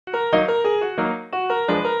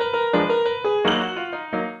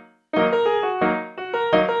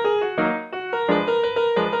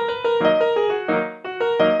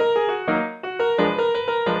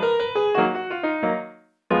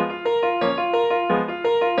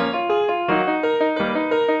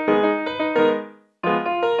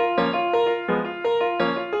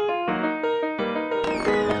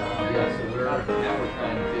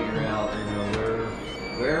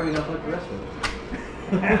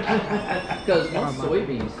Because once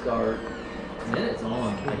soybeans start, then it's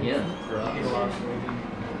on again for us.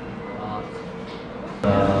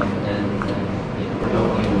 And you know, we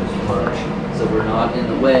don't use much, so we're not in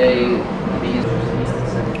the way. Bees.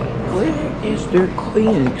 Where is their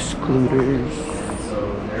queen excluders? So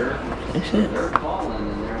they're calling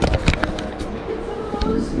and they're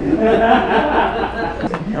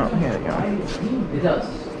Oh, here we go. It does.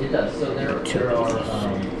 It does. So there are purple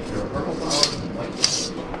flowers and white.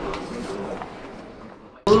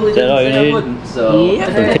 Totally didn't say I wouldn't, so. Yeah.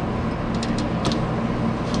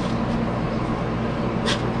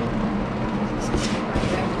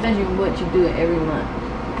 Imagine what you do every month.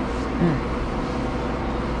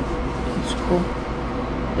 It's cool.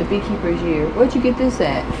 The beekeeper's year. Where'd you get this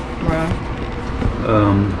at,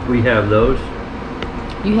 Ron? We have those.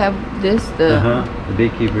 You have this, the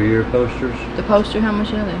beekeeper year posters. the poster. How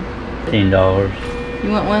much are they? $10.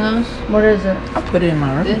 You want one of those? What is it? I put it in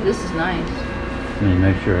my room. This is nice. Let me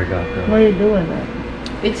make sure I got What those. are you doing there?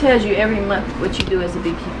 It tells you every month what you do as a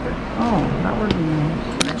beekeeper. Oh, that would be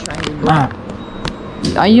nice. I'm trying to. Mom.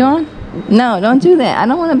 Are you on? No, don't do that. I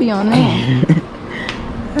don't want to be on there.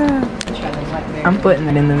 I'm putting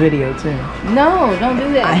it in the video too. No, don't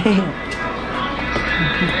do that. I am.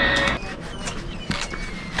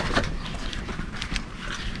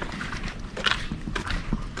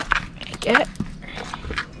 Cat.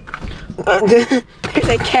 There's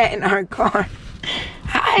a cat in our car.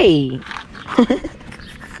 Hi.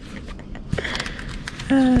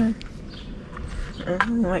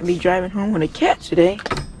 We might be driving home with a cat today.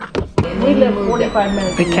 We live 45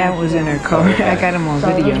 minutes. The cat was in her car. I got him on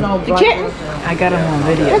video. The kitten? I got him on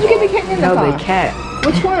video. How'd you get the kitten in the No, car? the cat.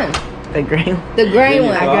 Which one? The gray one. The gray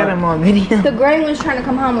one. I got him on video. The gray one's trying to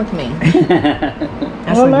come home with me.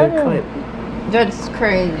 That's a good clip. That's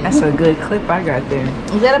crazy. That's a good clip I got there.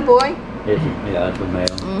 Is that a boy? Yeah, it's a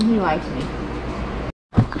male. He likes me.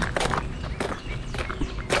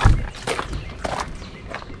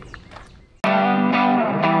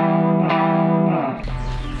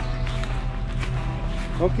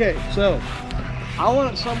 Okay, so I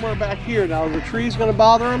want it somewhere back here. Now, are the trees going to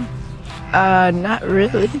bother them? Not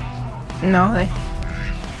really. No,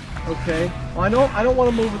 Okay. Well, I don't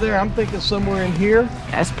want them over there. I'm thinking somewhere in here.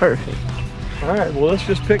 that's perfect. All right. Well, let's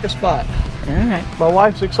just pick a spot. All right. My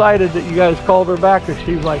wife's excited that you guys called her back, and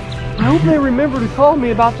she's like, I hope they remember to call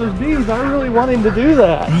me about those bees. I really want him to do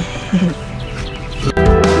that.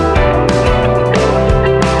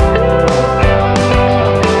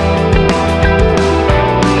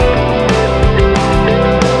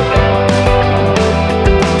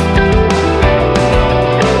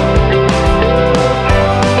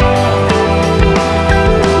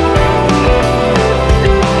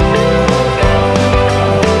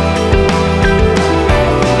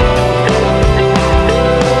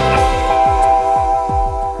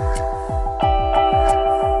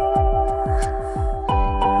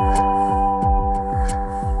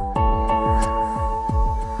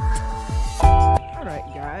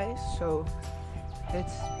 So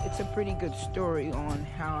it's a pretty good story on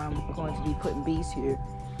how I'm going to be putting bees here.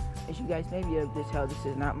 As you guys may be able to tell, this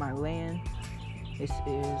is not my land. This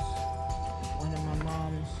is one of my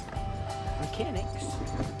mom's mechanics,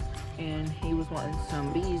 and he was wanting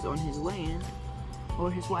some bees on his land, or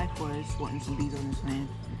his wife was wanting some bees on his land.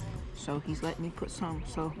 So he's letting me put some.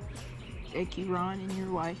 So thank you, Ron, and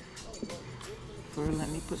your wife for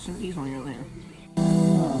letting me put some bees on your land.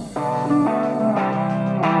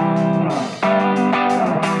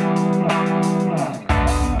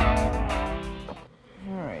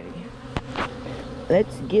 Alrighty,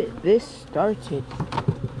 let's get this started.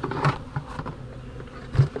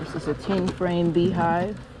 This is a 10 frame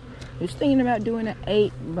beehive. I was thinking about doing an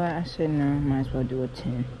 8, but I said no, might as well do a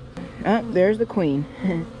 10. Oh, there's the queen.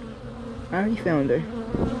 I already found her.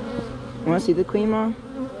 Want to see the queen, Mom?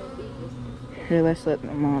 Here, let's let the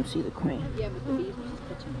mom see the queen. Yeah, but the bees was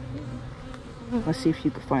touching her. Let's see if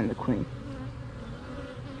you can find the queen.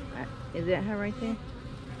 Is that her right there?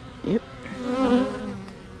 Yep.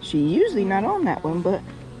 She usually not on that one, but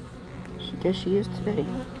I guess she is today.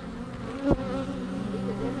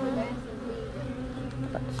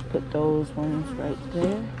 Let's put those ones right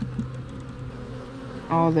there.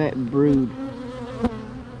 All that brood.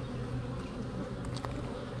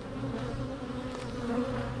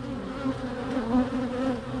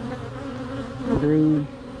 Brood.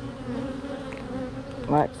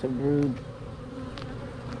 Lots of brood.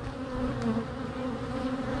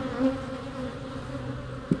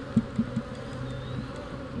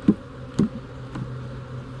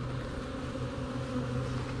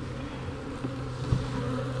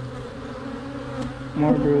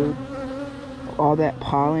 More brood. all that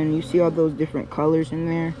pollen. You see all those different colors in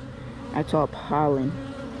there? That's all pollen.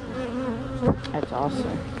 That's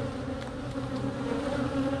awesome.